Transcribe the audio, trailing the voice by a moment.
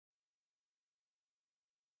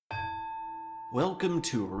Welcome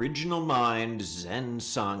to Original Mind Zen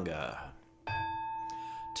Sangha.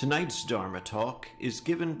 Tonight's Dharma talk is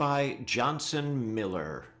given by Jonson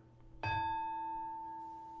Miller.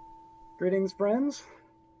 Greetings, friends.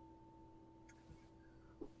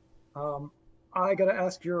 I got to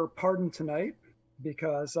ask your pardon tonight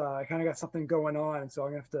because I kind of got something going on, so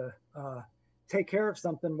I'm going to have to take care of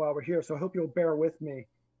something while we're here. So I hope you'll bear with me.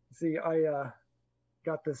 See, I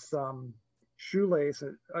got this shoelace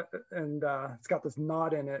and it's got this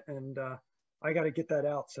knot in it, and I got to get that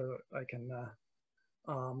out so I can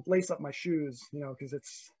lace up my shoes, you know, because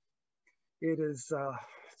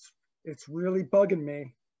it's really bugging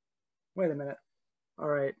me. Wait a minute. All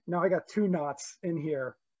right, now I got two knots in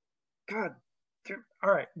here. God,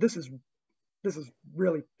 all right, this is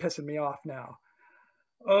really pissing me off now.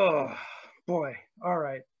 Oh boy. All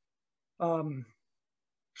right.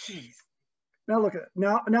 Jeez. Now look at it.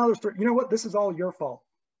 Now there's three. You know what? This is all your fault.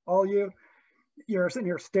 All you're sitting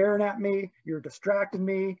here staring at me. You're distracting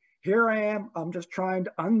me. Here I am. I'm just trying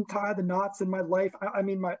to untie the knots in my life. I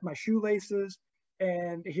mean my shoelaces.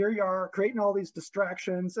 And here you are creating all these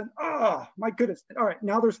distractions. And oh my goodness. All right.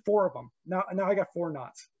 Now there's four of them. Now I got four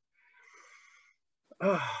knots.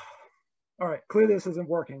 All right. Clearly this isn't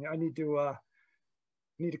working. I need to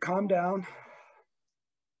calm down.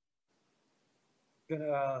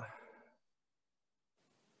 Gonna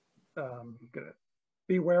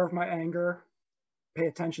be aware of my anger, pay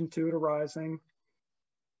attention to it arising,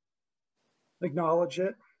 acknowledge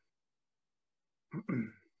it,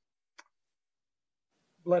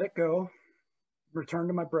 let it go, return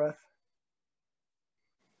to my breath.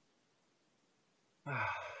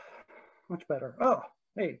 Much better. Oh,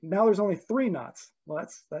 hey, now there's only three knots. Well,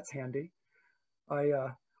 that's handy.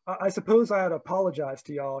 I suppose I had to apologize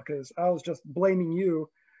to y'all because I was just blaming you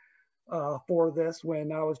for this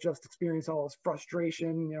when I was just experiencing all this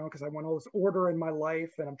frustration, you know, because I want all this order in my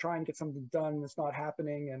life and I'm trying to get something done and it's not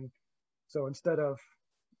happening. And so instead of,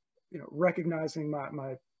 you know, recognizing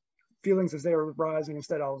my feelings as they were rising,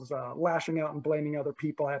 instead I was lashing out and blaming other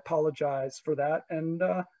people. I apologize for that. And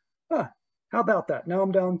how about that? Now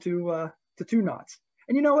I'm down to two knots.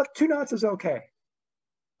 And you know what? Two knots is okay.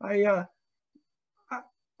 I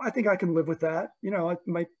think I can live with that. You know, I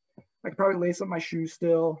could probably lace up my shoes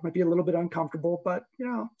still. Might be a little bit uncomfortable, but you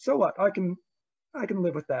know, so what? I can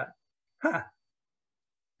live with that. Huh?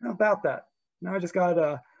 How about that? Now I just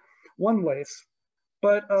got one lace,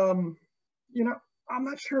 but you know, I'm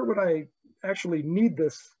not sure what I actually need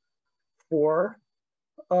this for.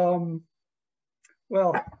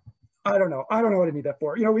 Well, I don't know. I don't know what I need that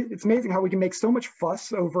for. You know, it's amazing how we can make so much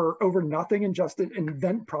fuss over nothing and just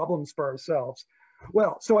invent problems for ourselves.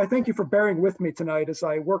 Well, so I thank you for bearing with me tonight as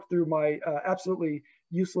I work through my absolutely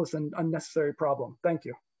useless and unnecessary problem. Thank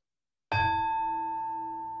you.